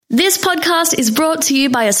This podcast is brought to you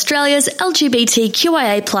by Australia's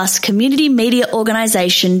LGBTQIA+ community media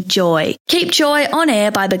organisation, Joy. Keep Joy on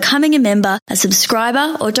air by becoming a member, a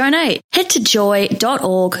subscriber or donate. Head to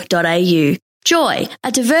joy.org.au. Joy,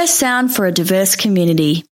 a diverse sound for a diverse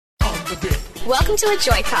community. Welcome to a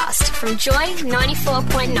Joycast from Joy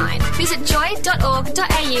 94.9. Visit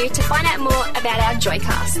joy.org.au to find out more about our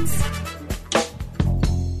Joycasts.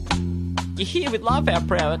 You're here with Laugh Out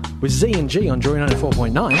Proud. With Z and G on Joy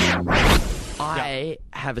 94.9. I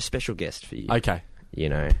have a special guest for you. Okay. You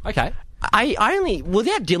know. Okay. I only,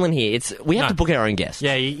 without Dylan here, we have to book our own guest.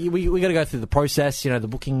 Yeah, we got to go through the process, the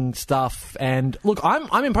booking stuff. And look,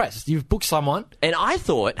 I'm impressed. You've booked someone. And I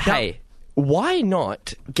thought, hey, why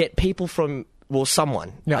not get people from,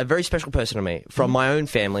 someone, a very special person to me, from my own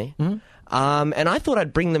family. Mm-hmm. And I thought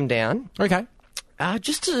I'd bring them down. Okay.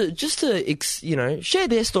 Just to share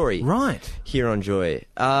their story, right here on Joy.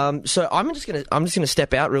 So I'm just gonna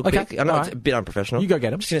step out real quick. I know it's a bit unprofessional. You go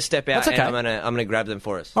get them. I'm just gonna step out. That's okay. And I'm gonna grab them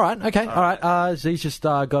for us. All right. Okay. All right. Z's just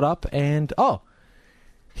got up and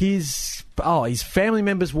his family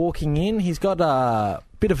members walking in. He's got a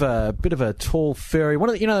bit of a tall, furry. One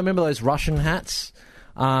of the, remember those Russian hats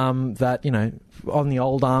that on the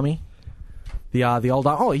old army. The old...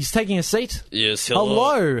 Oh, he's taking a seat? Yes,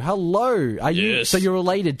 hello. Hello. Are you... Yes. So you're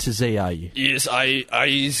related to Z, are you? Yes, I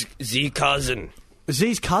Z cousin.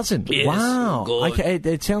 Z's cousin? Yes, wow. God. Okay,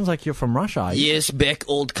 it sounds like you're from Russia, are you? Yes, back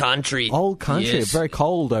old country. Old country. Yes. Very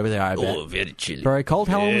cold over there, I bet. Oh, very chill. Very cold?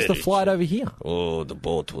 How long was the Very flight chill. over here? Oh, the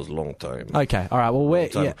boat was long time. Okay, all right. Well, where...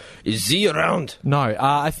 Yeah. Is Z around? No,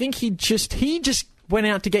 I think he just went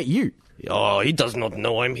out to get you. Oh, he does not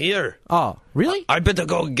know I'm here. Oh, really? I better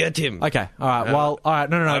go get him. Okay, all right. Well, all right.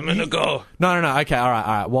 No. I'm gonna go. No. Okay, all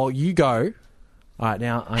right. Well, you go. All right,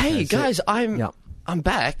 now... Okay, Hey, guys, I'm Yeah.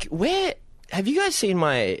 back. Where... Have you guys seen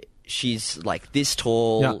my... She's, like, this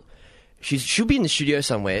tall... Yeah. She'll be in the studio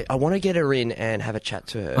somewhere. I want to get her in and have a chat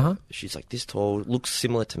to her. Uh-huh. She's, like, this tall, looks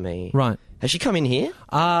similar to me. Right. Has she come in here?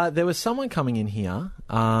 There was someone coming in here.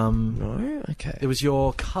 No? Okay. It was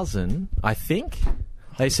your cousin, I think.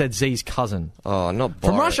 They said Z's cousin. Oh, not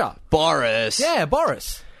Boris. From Russia. Boris. Yeah,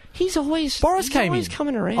 Boris. He's always... Boris came always in.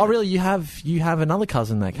 coming around. Oh, really? You have another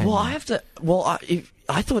cousin that came in? Well, I have to... Well,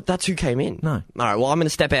 I thought that's who came in. No. All right, well, I'm going to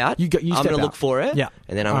step out. You I'm step going to out. look for it. Yeah.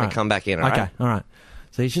 And then I'm going to come back in, all okay, right? all right.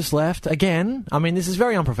 So he's just left. Again, I mean, this is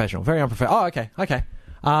very unprofessional. Very unprofessional. Oh, okay.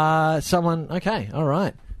 Someone... Okay, all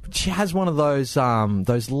right. She has one of those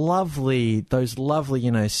lovely,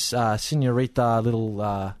 senorita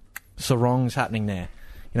little sarongs happening there.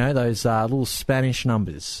 Those little Spanish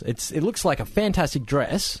numbers. It looks like a fantastic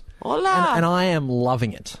dress. Hola. And I am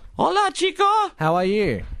loving it. Hola, chico. How are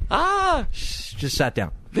you? Just sat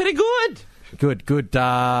down. Very good. Good.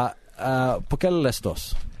 ¿Por qué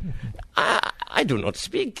estos? I do not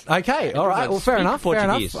speak. Okay, all right. Well, fair speak enough.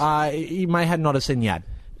 Portuguese. Fair enough. You may not have seen the ad.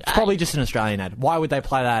 It's probably just an Australian ad. Why would they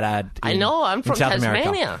play that ad? I know. I'm from South Tasmania.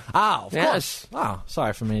 America? Oh, of Yes. course. Oh,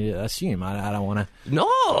 sorry for me to assume. I don't want to.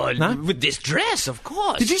 No, with this dress, of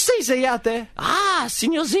course. Did you see Z out there?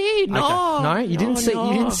 Senor Z. No. Okay. No, you didn't see. no.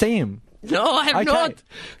 You didn't see him. No, I have Okay.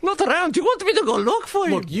 not around. Do you want me to go look for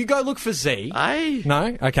him? Look, you go look for Z. Aye.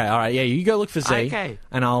 No? Okay, all right. Yeah, you go look for Z. Okay.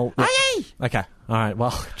 And I'll... Aye. Okay, all right.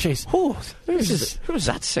 Well, jeez. Who's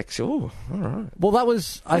that sexy? Oh, all right. Well, that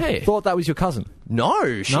was... I Hey. thought that was your cousin.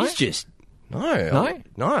 No, she's No? just... No?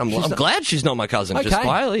 I'm She's not- glad she's not my cousin, Okay. just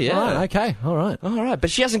quietly, yeah. All right, okay, all right. All right,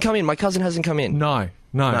 but she hasn't come in. My cousin hasn't come in. No.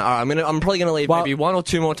 No, all right, I'm probably going to leave Well- maybe one or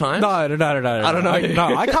two more times. No. I don't know.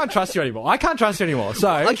 No, I can't trust you anymore. So...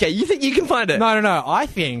 Okay, you think you can find it? No. I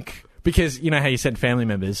think... Because you know how you said family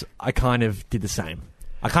members, I kind of did the same.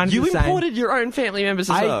 You imported your own family members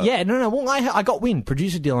as well? Yeah, no. Well, I got wind.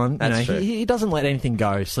 Producer Dylan, That's true. he doesn't let anything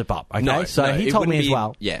go slip up. Okay, No, so he it told me wouldn't as be-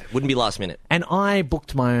 well. Yeah, wouldn't be last minute. And I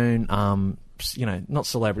booked my own, not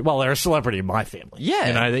celebrity. Well, they're a celebrity in my family.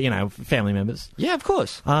 Yeah. Family members. Yeah, of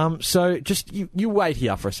course. So just you wait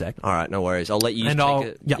here for a sec. All right, no worries. I'll let you And take I'll...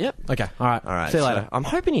 it. Yep. Okay. All right. All right. See you so later. I'm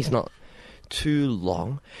hoping he's not too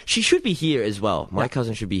long. She should be here as well. My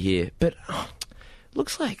cousin should be here. But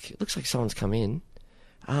looks like someone's come in.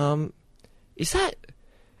 Is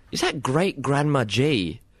that great grandma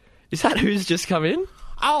G? Is that who's just come in?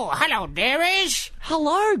 Oh, hello, dearies.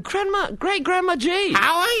 Hello, great grandma G.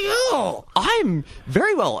 How are you? I'm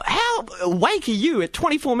very well. How awake are you at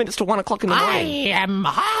 24 minutes to 1 o'clock in the I morning? am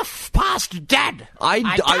half past dead.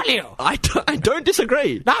 I tell you. I don't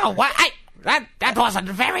disagree. No, that wasn't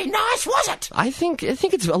very nice, was it? I think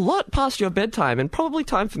it's a lot past your bedtime and probably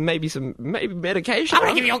time for maybe medication. I'm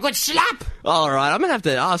going to give you a good slap. All right, I'm going to have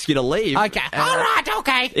to ask you to leave. Okay. All right,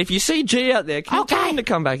 okay. If you see G out there, can you tell Okay. him to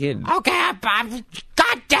come back in? Okay, I'm going.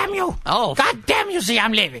 God damn you! Oh. God damn you, see,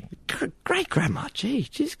 I'm leaving. Great grandma, gee,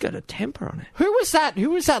 she's got a temper on her. Who was that?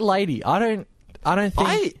 Who was that lady? I don't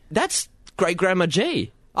think. That's great grandma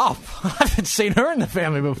G. Oh, I haven't seen her in the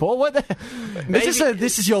family before. What?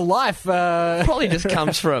 This is your life. Probably just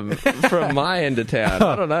comes from my end of town.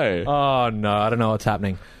 I don't know. Oh no, I don't know what's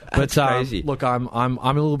happening. But crazy. Look, I'm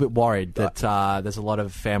a little bit worried that there's a lot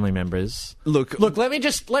of family members. Look. Let me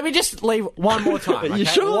just leave one more time. You okay?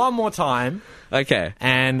 sure? One more time, Okay.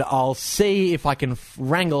 and I'll see if I can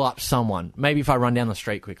wrangle up someone. Maybe if I run down the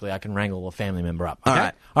street quickly, I can wrangle a family member up. Okay?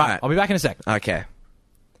 All right. I'll be back in a sec. Okay.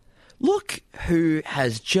 Look who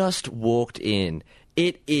has just walked in.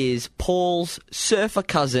 It is Paul's surfer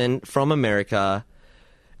cousin from America,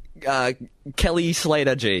 Kelly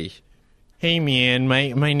Slater G. Hey man,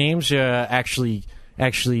 my name's actually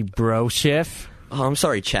Bro Chef. Oh, I'm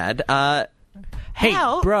sorry, Chad. Hey,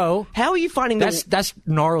 bro. How are you finding That's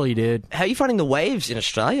gnarly, dude. How are you finding the waves in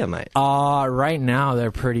Australia, mate? Right now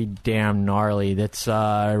they're pretty damn gnarly. That's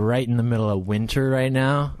right in the middle of winter right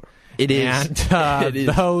now. It is. And It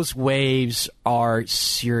is. those waves are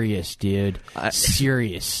serious, dude.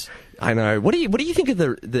 Serious. I know. What do you think of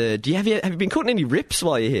the? Have you been caught in any rips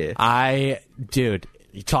while you're here? Dude,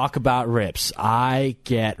 you talk about rips. I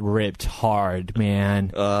get ripped hard,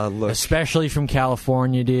 man. Look. Especially from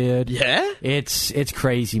California, dude. Yeah? It's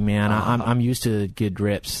crazy, man. I'm used to good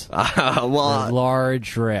rips. Well,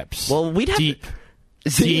 Large rips. well, we'd have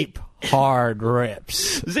deep, hard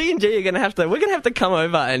rips. Z and G are we're gonna have to come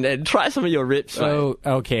over and try some of your rips, mate. Oh,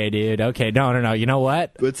 okay, dude. Okay, no. You know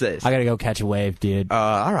what? What's this? I gotta go catch a wave, dude.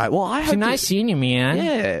 All right. Well, I hope It's nice seeing you, man.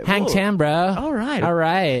 Yeah, Hang well, 10, bro. all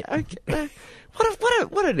right. Okay. What a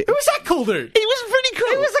Who was that cool dude? He was pretty cool.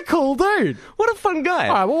 He was a cool dude. What a fun guy.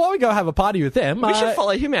 All right, well, why don't we go have a party with them? We should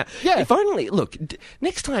follow him out. yeah. If only, look,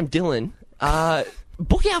 next time, Dylan,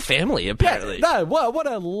 book our family, apparently. No, what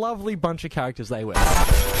a lovely bunch of characters they were.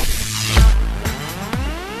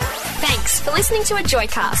 Thanks for listening to a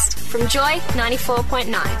Joycast from Joy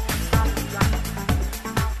 94.9.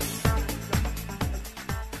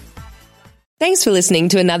 Thanks for listening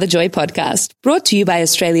to another Joy podcast brought to you by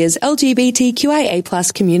Australia's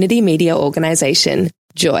LGBTQIA+ community media organisation,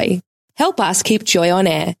 Joy. Help us keep Joy on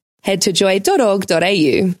air. Head to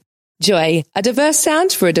joy.org.au. Joy, a diverse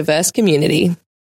sound for a diverse community.